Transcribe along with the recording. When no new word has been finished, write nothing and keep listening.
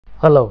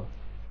Hello,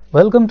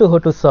 welcome to how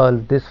to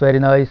solve this very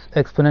nice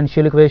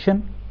exponential equation.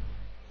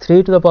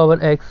 3 to the power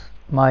x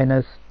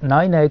minus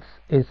 9x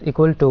is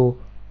equal to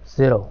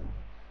 0.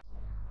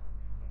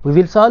 We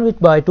will solve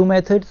it by two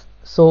methods,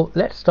 so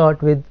let's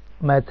start with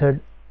method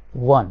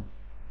 1.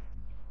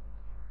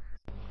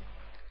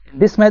 In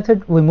this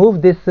method, we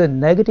move this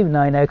negative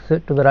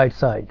 9x to the right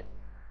side.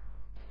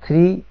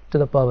 3 to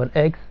the power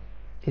x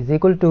is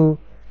equal to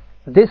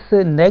this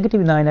negative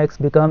 9x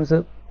becomes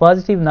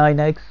positive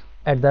 9x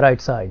at the right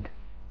side.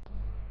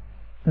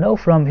 Now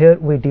from here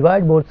we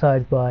divide both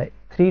sides by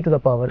 3 to the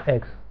power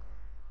x.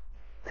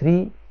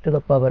 3 to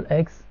the power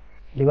x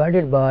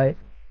divided by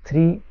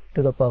 3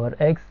 to the power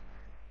x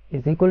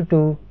is equal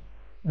to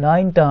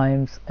 9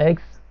 times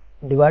x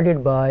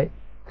divided by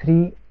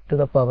 3 to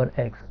the power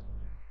x.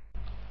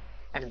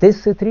 And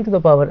this 3 to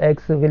the power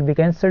x will be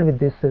cancelled with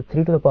this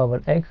 3 to the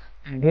power x,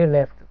 and here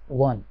left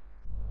 1.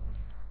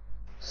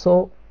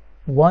 So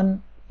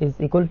 1 is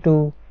equal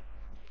to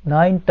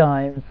 9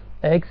 times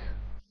x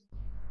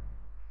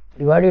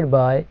divided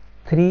by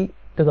 3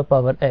 to the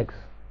power x.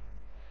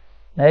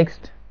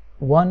 Next,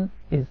 1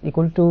 is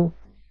equal to,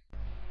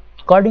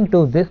 according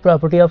to this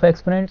property of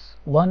exponents,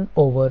 1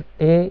 over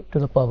a to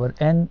the power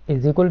n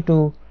is equal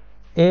to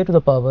a to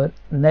the power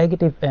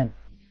negative n.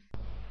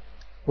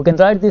 We can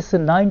write this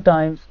 9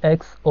 times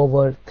x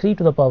over 3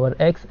 to the power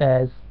x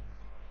as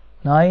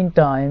 9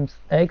 times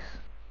x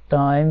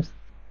times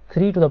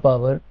 3 to the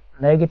power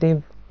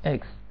negative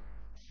x.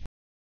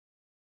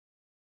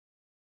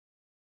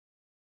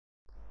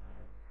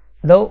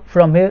 Now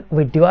from here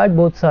we divide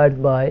both sides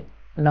by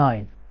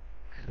 9.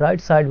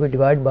 Right side we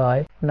divide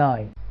by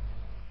 9.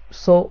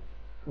 So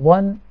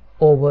 1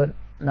 over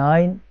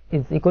 9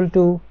 is equal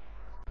to,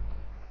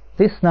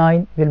 this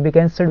 9 will be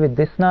cancelled with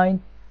this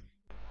 9,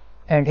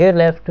 and here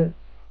left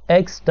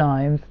x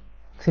times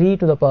 3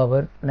 to the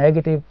power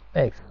negative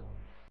x.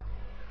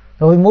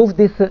 Now we move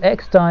this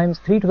x times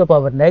 3 to the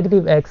power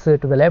negative x to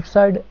the left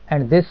side,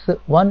 and this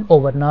 1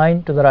 over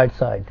 9 to the right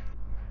side.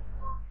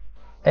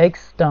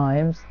 X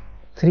times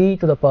 3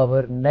 to the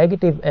power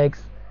negative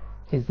x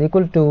is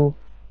equal to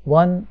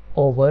 1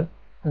 over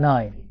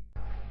 9.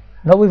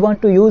 Now we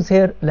want to use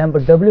here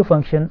Lambert W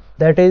function,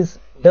 that is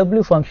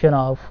W function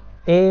of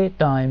a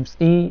times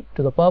e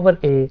to the power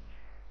a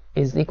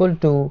is equal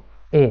to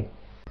a.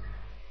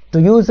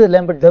 To use a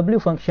Lambert W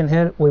function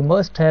here, we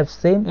must have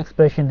same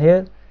expression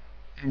here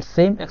and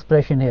same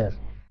expression here.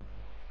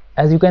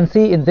 As you can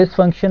see, in this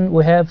function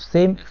we have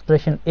same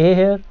expression a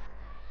here,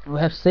 we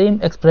have same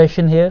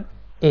expression here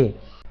a.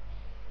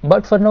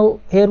 But for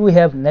now, here we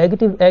have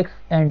negative x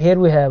and here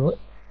we have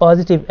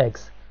positive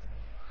x.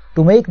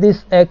 To make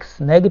this x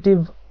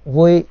negative,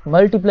 we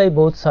multiply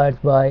both sides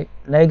by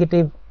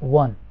negative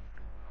 1.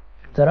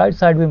 The right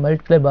side we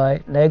multiply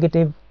by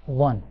negative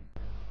 1.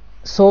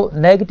 So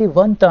negative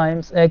 1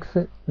 times x,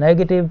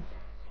 negative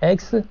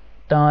x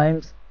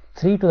times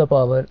 3 to the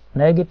power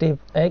negative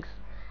x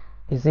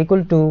is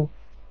equal to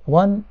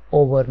 1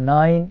 over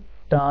 9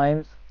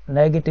 times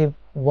negative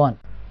 1.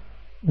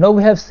 Now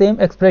we have same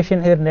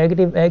expression here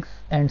negative x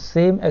and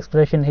same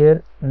expression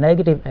here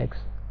negative x.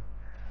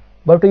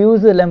 But to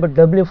use the Lambert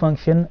W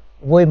function,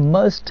 we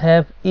must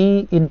have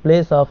e in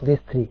place of these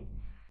 3.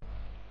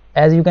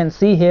 As you can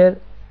see here,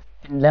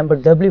 in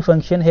Lambert W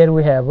function, here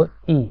we have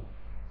e.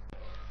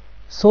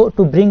 So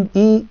to bring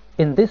e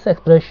in this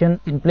expression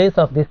in place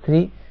of these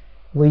 3,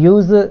 we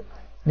use the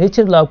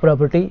natural log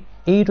property,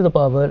 e to the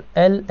power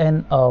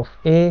ln of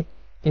a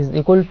is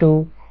equal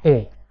to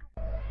a.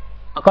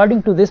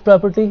 According to this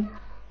property,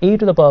 e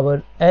to the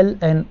power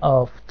ln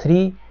of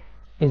 3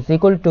 is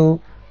equal to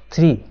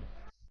 3.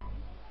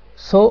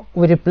 So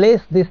we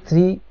replace this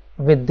 3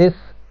 with this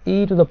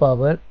e to the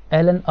power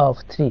ln of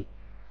 3,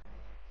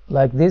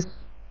 like this,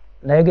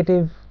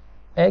 negative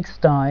x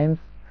times,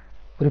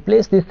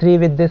 replace this 3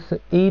 with this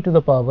e to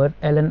the power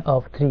ln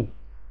of 3,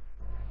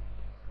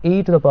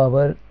 e to the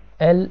power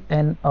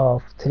ln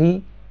of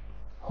 3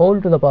 whole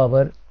to the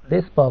power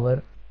this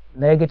power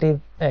negative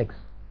x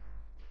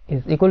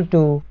is equal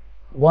to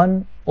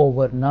 1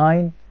 over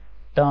 9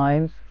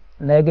 times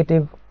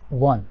negative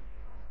 1.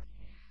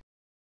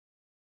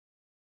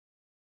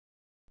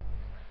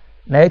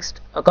 Next,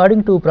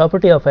 according to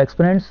property of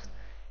exponents,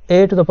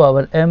 a to the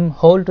power m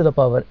whole to the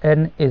power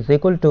n is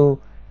equal to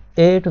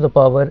a to the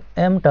power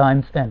m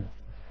times n.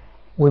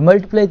 We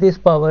multiply this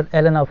power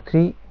ln of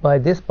 3 by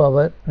this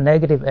power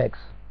negative x,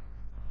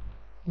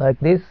 like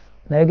this,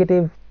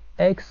 negative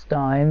x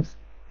times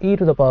e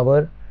to the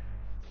power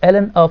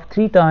ln of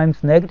 3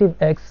 times negative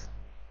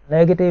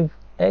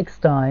x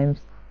times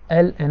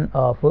ln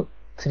of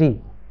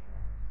 3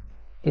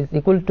 is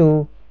equal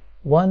to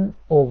 1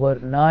 over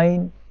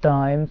 9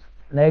 times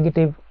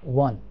negative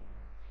 1.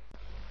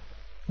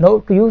 Now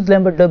to use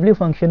Lambert W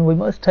function, we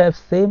must have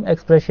same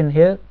expression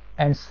here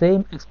and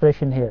same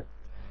expression here.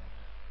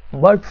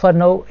 But for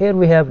now, here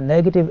we have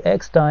negative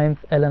x times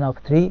ln of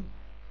 3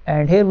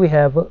 and here we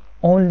have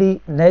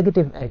only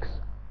negative x.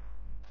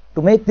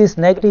 To make this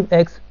negative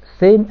x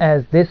same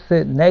as this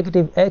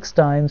negative x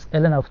times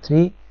ln of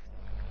 3,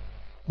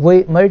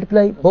 We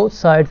multiply both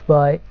sides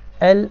by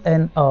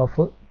ln of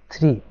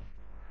 3.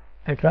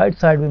 At right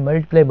side we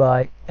multiply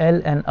by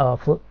ln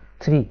of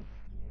 3.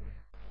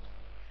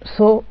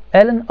 So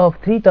ln of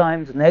 3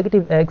 times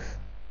negative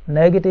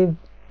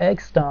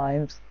x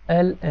times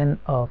ln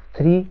of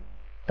 3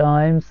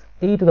 times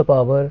e to the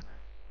power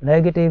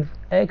negative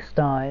x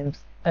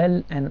times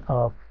ln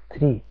of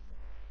 3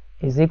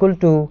 is equal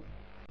to,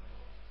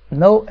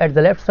 now at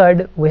the left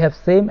side we have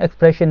same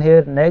expression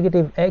here,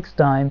 negative x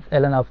times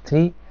ln of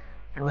 3,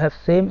 and we have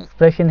same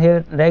expression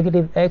here,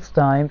 negative x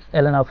times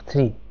ln of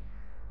 3.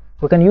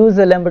 We can use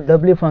the Lambert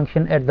W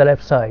function at the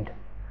left side,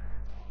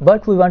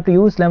 but we want to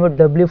use Lambert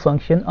W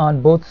function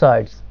on both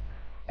sides,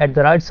 at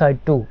the right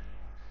side too.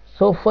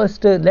 So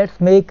first let's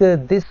make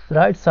this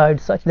right side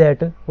such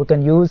that we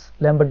can use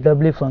Lambert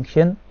W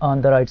function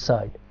on the right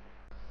side.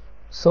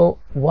 So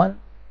 1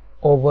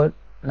 over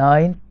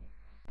 9,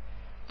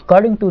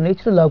 according to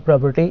natural log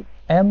property,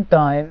 m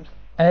times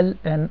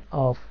ln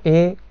of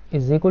a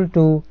is equal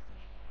to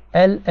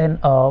ln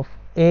of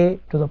a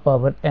to the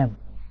power m.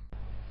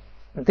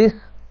 This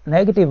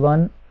negative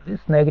 1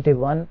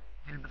 will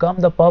become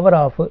the power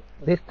of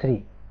this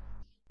 3,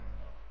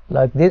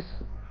 like this,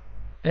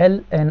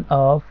 ln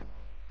of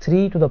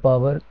 3 to the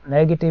power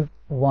negative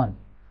 1.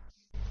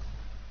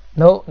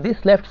 Now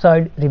this left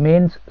side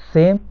remains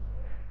same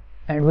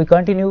and we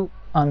continue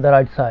on the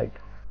right side.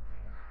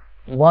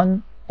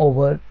 1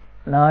 over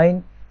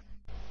 9.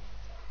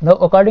 Now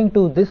according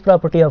to this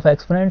property of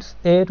exponents,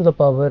 a to the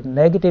power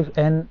negative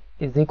n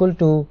is equal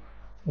to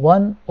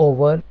 1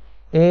 over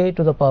a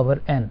to the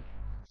power n.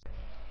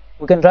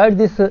 We can write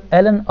this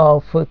ln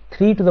of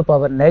 3 to the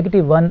power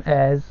negative 1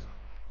 as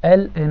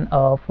ln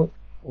of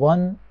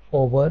 1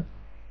 over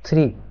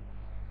 3.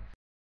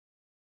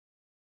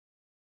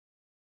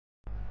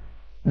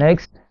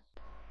 Next,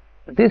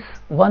 this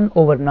 1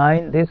 over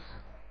 9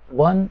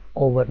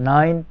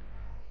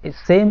 is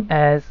same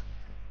as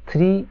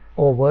 3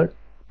 over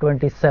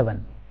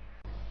 27.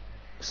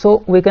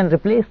 So we can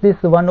replace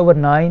this 1 over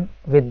 9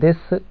 with this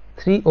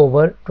 3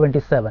 over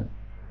 27.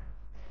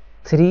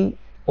 3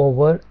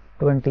 over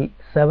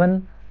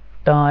 27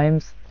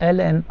 times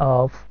ln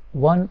of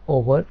 1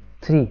 over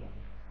 3.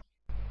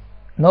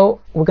 Now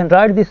we can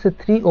write this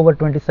 3 over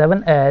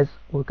 27 as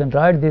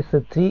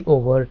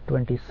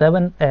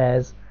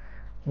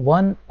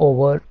 1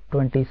 over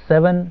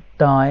 27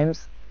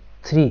 times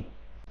 3.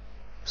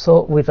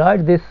 So we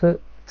write this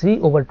 3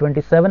 over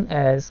 27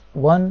 as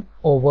 1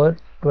 over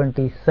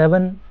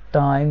 27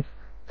 times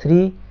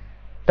 3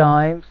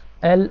 times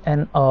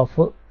ln of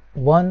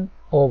 1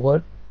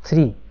 over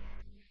 3.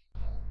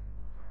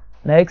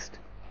 Next,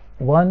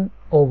 1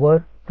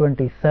 over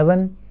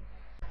 27.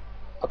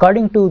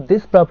 According to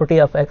this property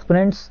of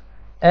exponents,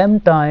 m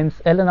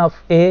times ln of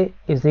a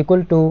is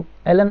equal to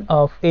ln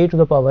of a to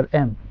the power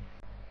m.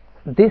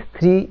 This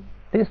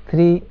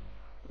 3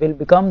 will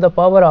become the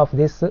power of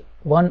this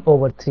 1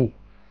 over 3,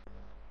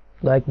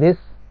 like this,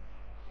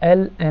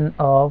 ln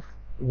of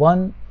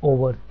 1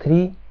 over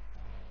 3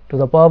 to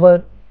the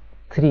power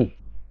 3.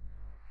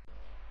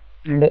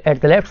 And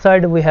at the left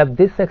side we have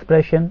this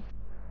expression,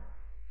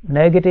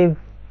 negative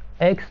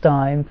x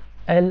times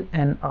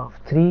ln of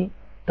 3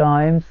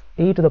 times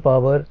e to the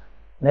power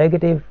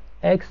negative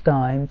x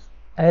times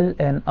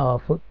ln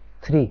of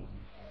 3.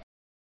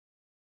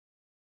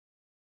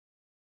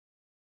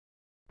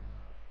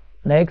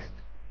 Next,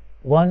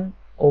 1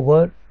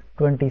 over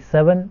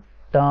 27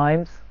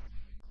 times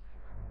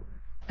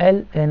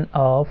ln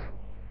of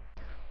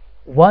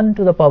 1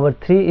 to the power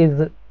 3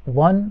 is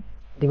 1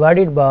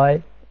 divided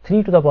by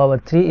 3 to the power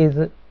 3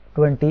 is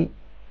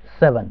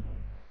 27.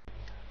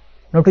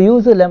 Now to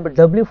use the Lambert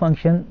W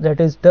function,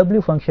 that is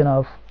W function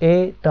of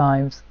a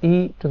times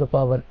e to the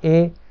power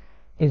a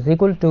is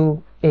equal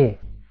to a.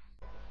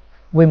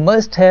 We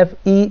must have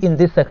e in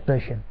this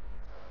expression.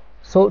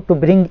 So to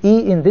bring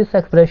e in this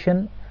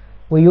expression,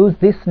 we use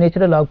this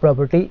natural log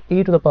property,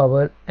 e to the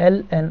power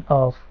ln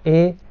of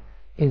a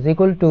is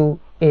equal to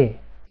a.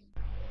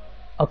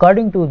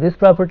 According to this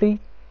property,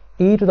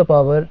 e to the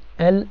power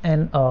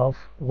ln of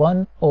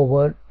 1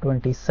 over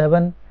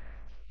 27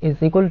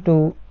 is equal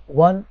to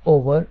 1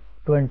 over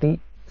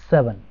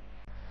 27.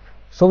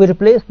 So we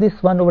replace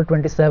this 1 over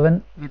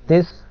 27 with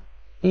this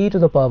e to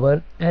the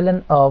power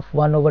ln of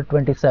 1 over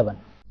 27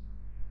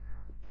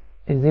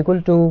 is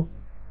equal to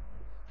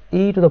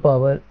e to the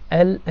power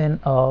ln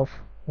of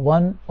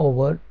 1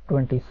 over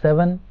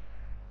 27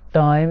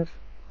 times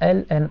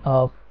ln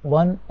of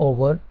 1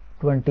 over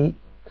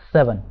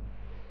 27.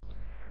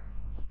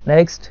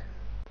 Next,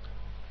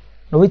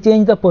 now we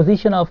change the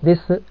position of this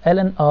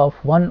ln of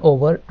 1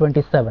 over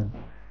 27.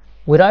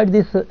 We write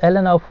this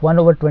ln of 1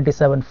 over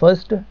 27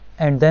 first,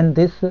 and then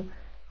this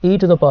e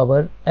to the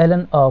power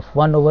ln of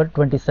 1 over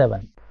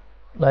 27,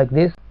 like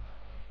this,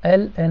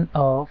 ln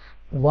of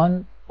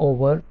 1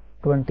 over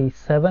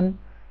 27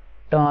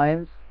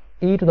 times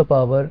e to the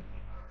power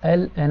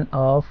ln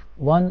of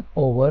 1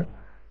 over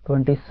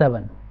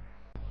 27.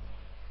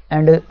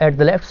 And at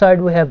the left side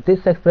we have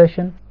this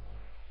expression,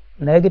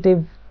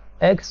 negative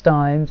x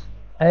times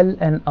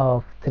ln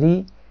of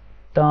 3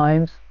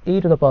 times e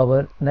to the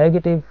power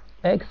negative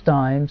x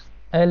times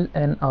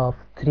ln of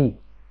 3.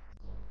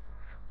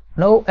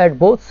 Now at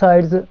both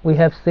sides we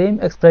have same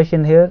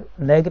expression here,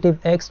 negative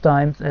x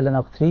times ln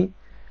of 3,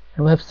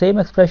 and we have same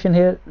expression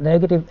here,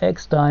 negative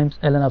x times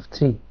ln of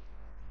 3.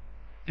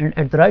 And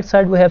at the right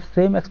side we have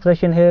same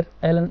expression here,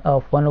 ln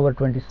of 1 over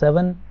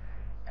 27,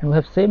 and we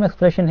have same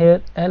expression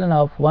here, ln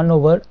of 1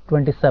 over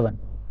 27.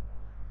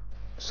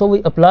 So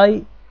we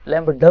apply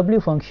lambda w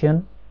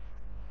function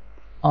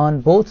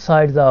on both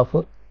sides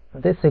of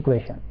this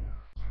equation.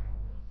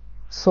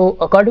 So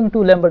according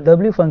to lambda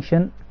w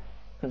function,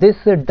 this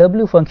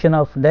w function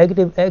of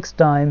negative x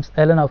times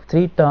ln of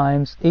 3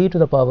 times e to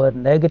the power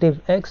negative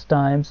x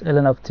times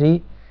ln of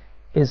 3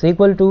 is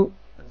equal to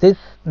this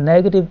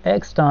negative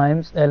x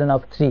times ln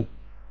of 3,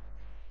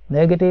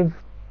 negative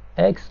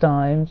x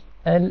times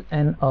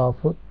ln of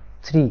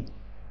 3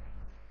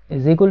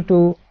 is equal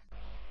to,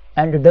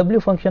 and the w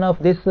function of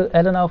this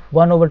ln of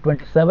 1 over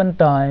 27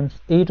 times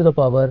e to the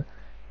power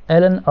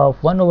ln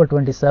of 1 over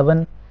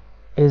 27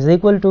 is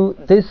equal to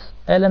this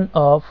ln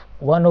of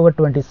 1 over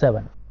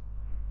 27,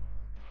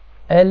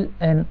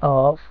 ln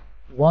of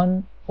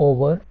 1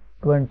 over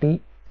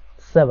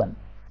 27.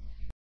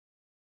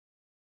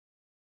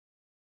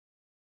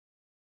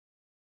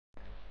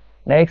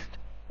 Next,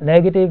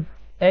 negative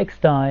x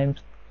times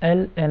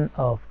ln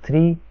of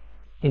 3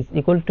 is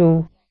equal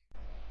to,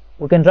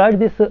 we can write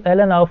this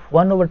ln of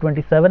 1 over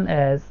 27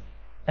 as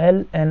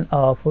ln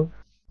of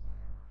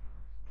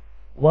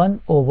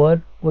 1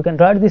 over, we can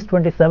write this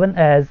 27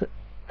 as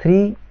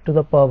 3 to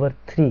the power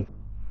 3.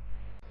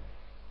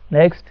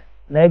 Next,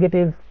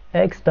 negative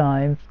x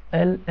times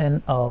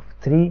ln of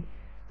 3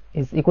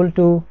 is equal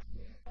to,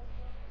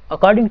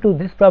 according to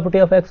this property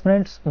of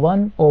exponents,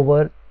 1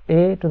 over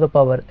a to the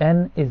power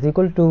n is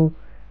equal to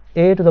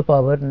a to the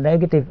power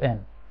negative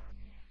n.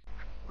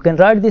 We can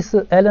write this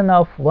ln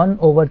of 1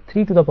 over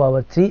 3 to the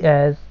power 3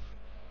 as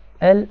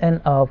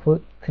ln of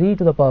 3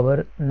 to the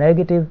power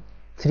negative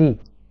 3.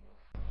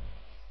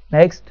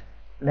 Next,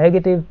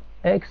 negative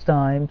x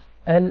times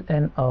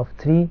ln of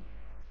 3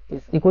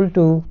 is equal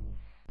to,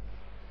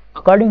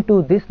 according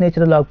to this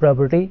natural log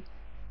property,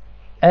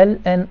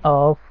 ln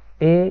of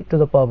a to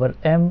the power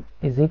m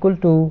is equal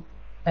to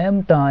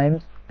m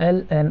times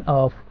ln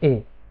of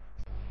a.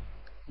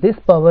 This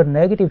power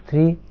negative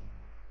 3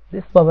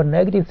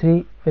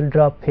 will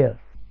drop here.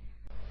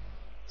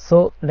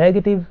 So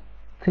negative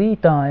 3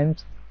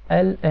 times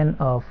ln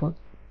of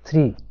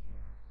 3.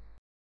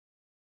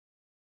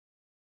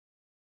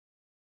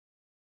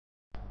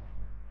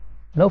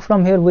 Now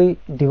from here we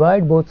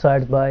divide both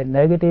sides by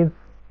negative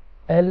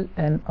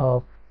ln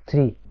of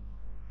 3.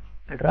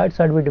 At right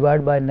side we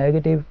divide by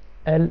negative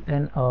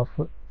ln of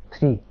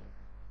 3.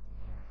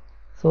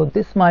 So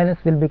this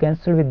minus will be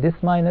cancelled with this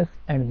minus,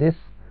 and this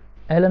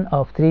ln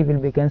of 3 will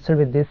be cancelled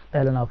with this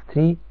ln of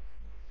 3,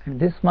 and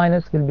this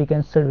minus will be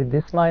cancelled with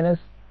this minus,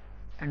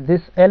 and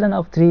this ln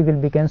of 3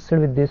 will be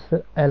cancelled with this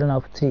ln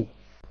of 3.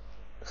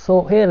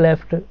 So here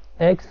left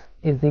x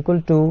is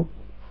equal to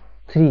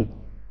 3.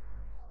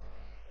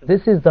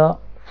 This is the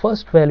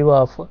first value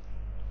of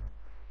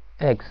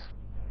x.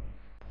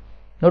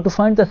 Now to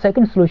find the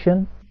second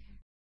solution,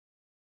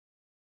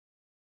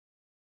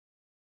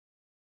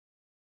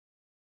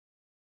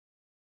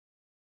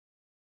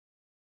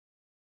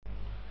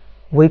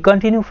 we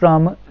continue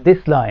from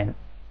this line.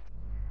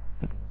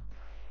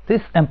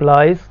 This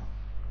implies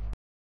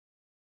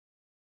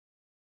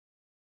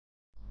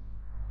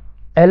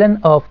ln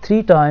of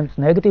 3 times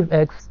negative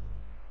x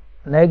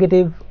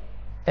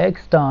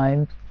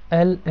times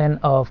ln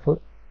of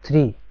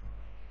 3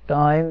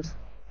 times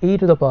e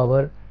to the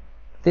power,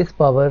 this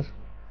power,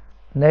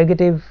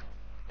 negative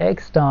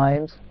x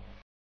times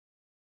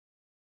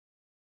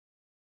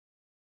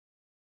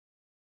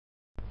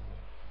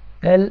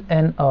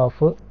ln of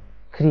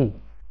 3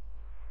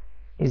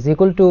 is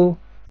equal to,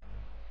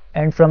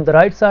 and from the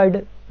right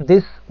side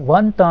this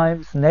 1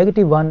 times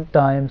negative 1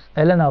 times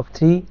ln of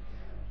 3,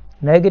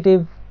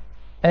 negative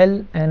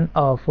ln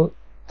of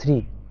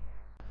 3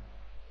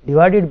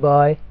 divided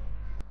by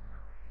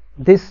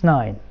this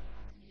 9,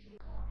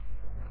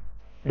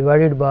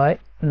 divided by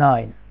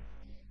 9.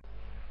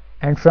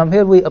 And from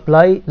here we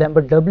apply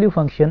lambda w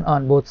function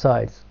on both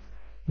sides.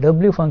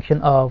 W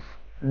function of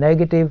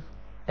negative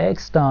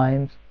x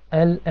times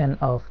ln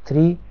of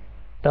 3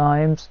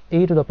 times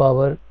e to the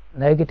power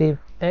negative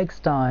x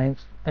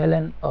times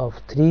ln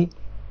of 3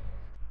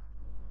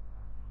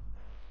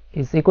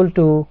 is equal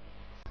to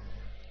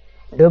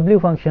w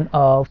function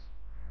of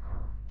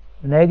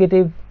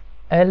negative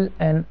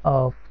ln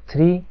of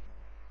 3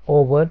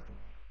 over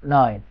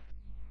 9.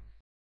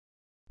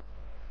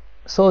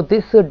 So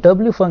this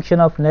w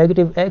function of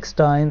negative x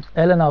times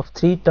ln of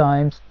 3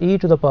 times e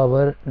to the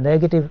power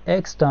negative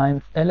x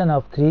times ln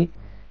of 3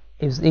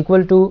 is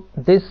equal to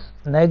this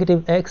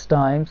negative x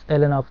times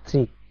ln of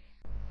 3.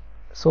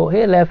 So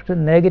here left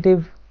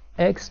negative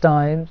x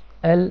times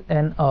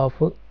ln of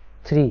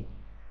 3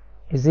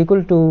 is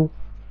equal to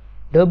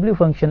w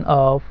function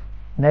of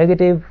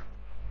negative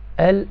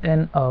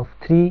ln of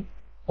 3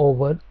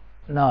 over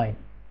 9.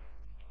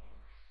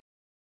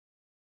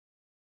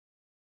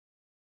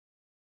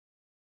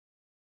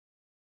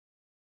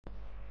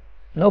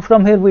 Now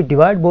from here we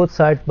divide both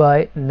sides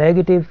by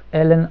negative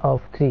ln of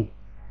 3.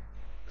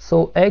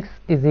 So x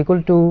is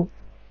equal to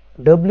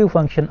w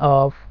function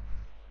of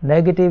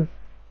negative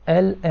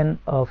ln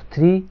of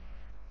 3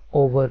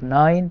 over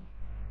 9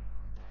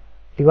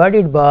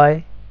 divided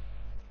by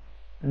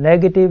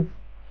negative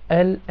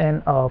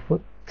ln of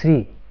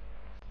 3.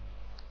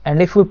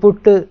 And if we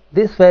put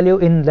this value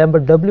in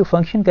Lambert W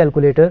function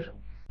calculator,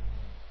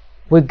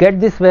 we get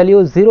this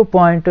value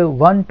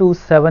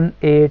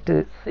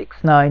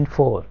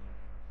 0.1278694.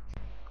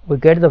 We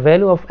get the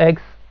value of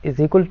x is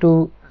equal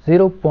to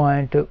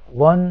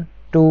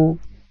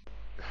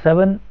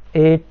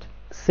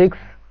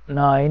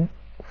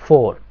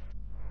 0.1278694.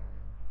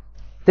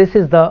 This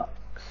is the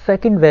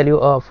second value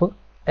of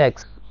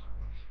x.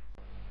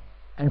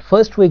 And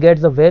first we get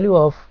the value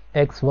of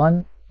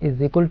x1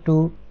 is equal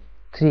to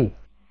 3.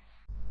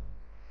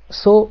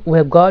 So we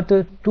have got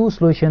two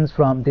solutions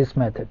from this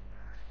method.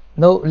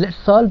 Now let's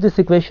solve this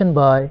equation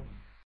by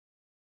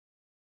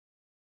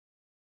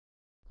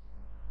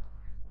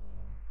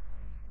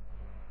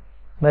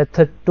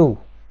method 2.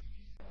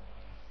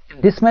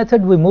 In this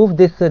method we move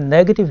this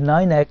negative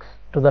 9x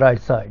to the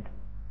right side.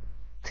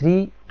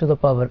 3 to the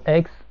power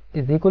x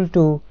is equal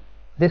to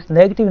this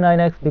negative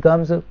 9x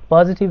becomes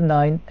positive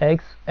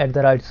 9x at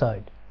the right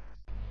side.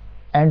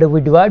 And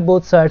we divide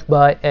both sides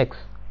by x.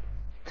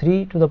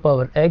 3 to the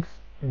power x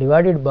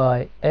divided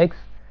by x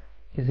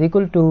is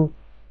equal to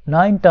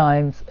 9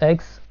 times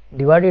x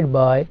divided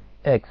by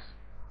x.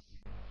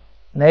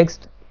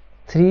 Next,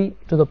 3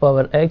 to the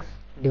power x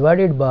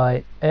divided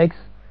by x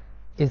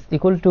is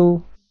equal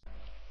to,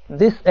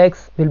 this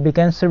x will be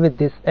cancelled with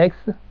this x,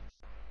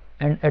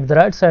 and at the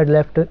right side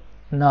left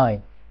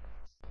 9.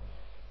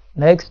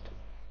 Next,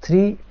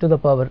 3 to the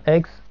power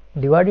x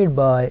divided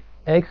by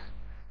x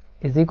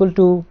is equal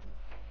to,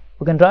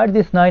 we can write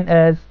this 9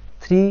 as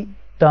 3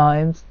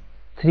 times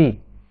 3.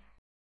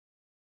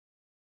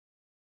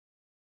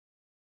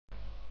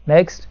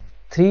 Next,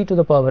 3 to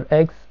the power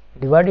x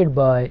divided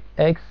by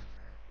x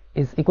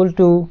is equal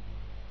to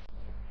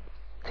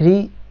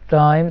 3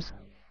 times,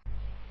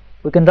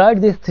 we can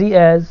write this 3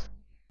 as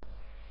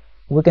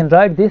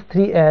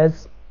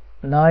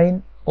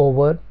 9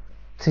 over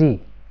 3.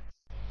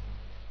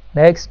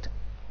 Next,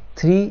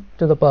 3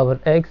 to the power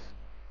x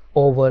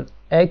over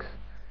x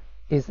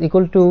is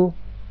equal to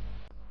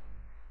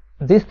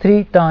this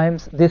 3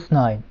 times this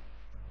 9,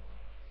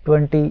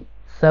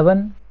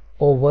 27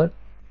 over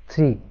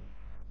 3.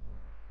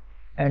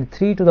 And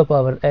 3 to the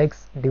power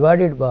x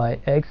divided by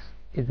x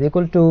is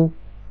equal to,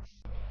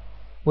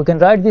 we can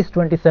write this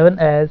 27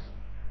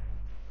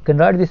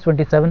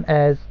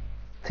 as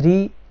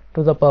 3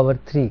 to the power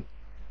 3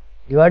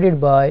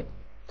 divided by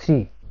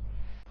 3.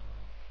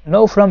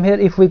 Now from here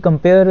if we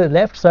compare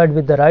left side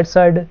with the right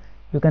side,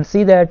 you can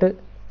see that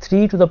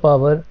 3 to the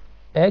power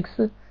x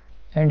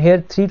and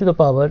here 3 to the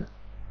power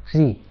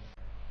 3,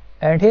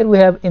 and here we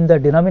have in the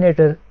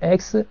denominator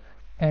x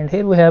and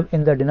here we have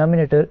in the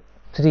denominator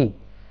 3.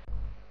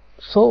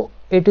 So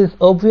it is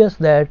obvious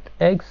that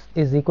x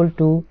is equal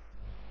to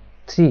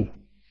 3.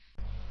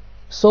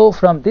 So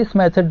from this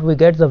method we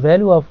get the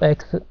value of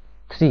x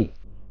 3.